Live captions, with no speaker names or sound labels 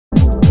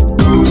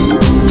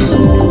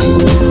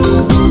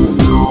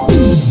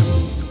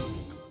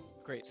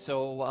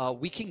So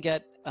we can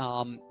get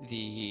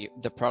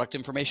the product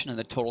information and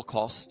the total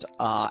cost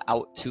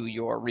out to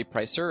your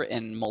repricer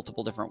in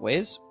multiple different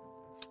ways.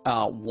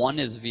 One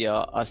is via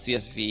a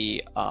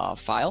CSV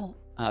file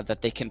that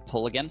they can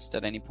pull against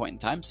at any point in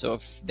time. So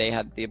if they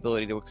had the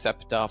ability to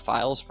accept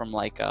files from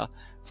like an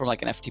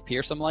FTP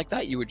or something like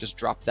that, you would just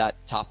drop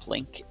that top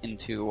link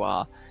into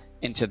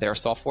their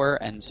software,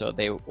 and so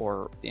they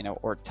or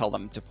tell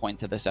them to point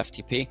to this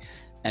FTP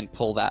and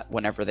pull that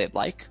whenever they'd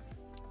like.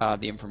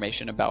 The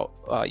information about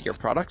your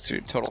products,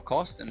 your total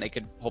cost, and they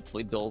could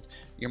hopefully build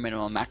your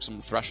minimum and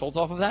maximum thresholds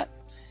off of that.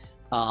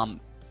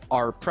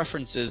 Our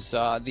preference is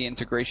the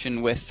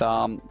integration with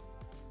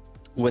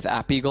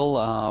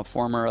Appeagle,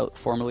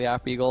 formerly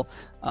Appeagle,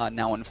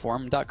 now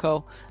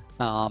Inform.co,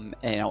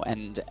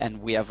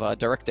 and we have a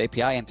direct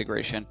API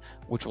integration,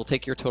 which will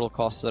take your total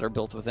costs that are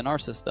built within our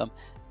system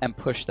and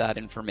push that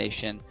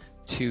information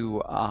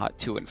to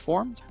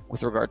Informed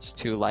with regards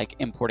to like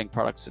importing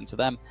products into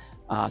them.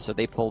 So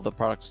they pull the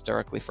products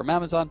directly from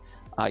Amazon.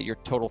 Your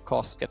total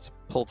cost gets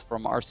pulled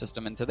from our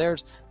system into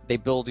theirs. They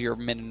build your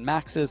min and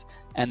maxes,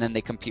 and then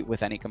they compete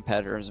with any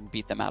competitors and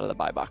beat them out of the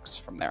buy box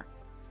from there.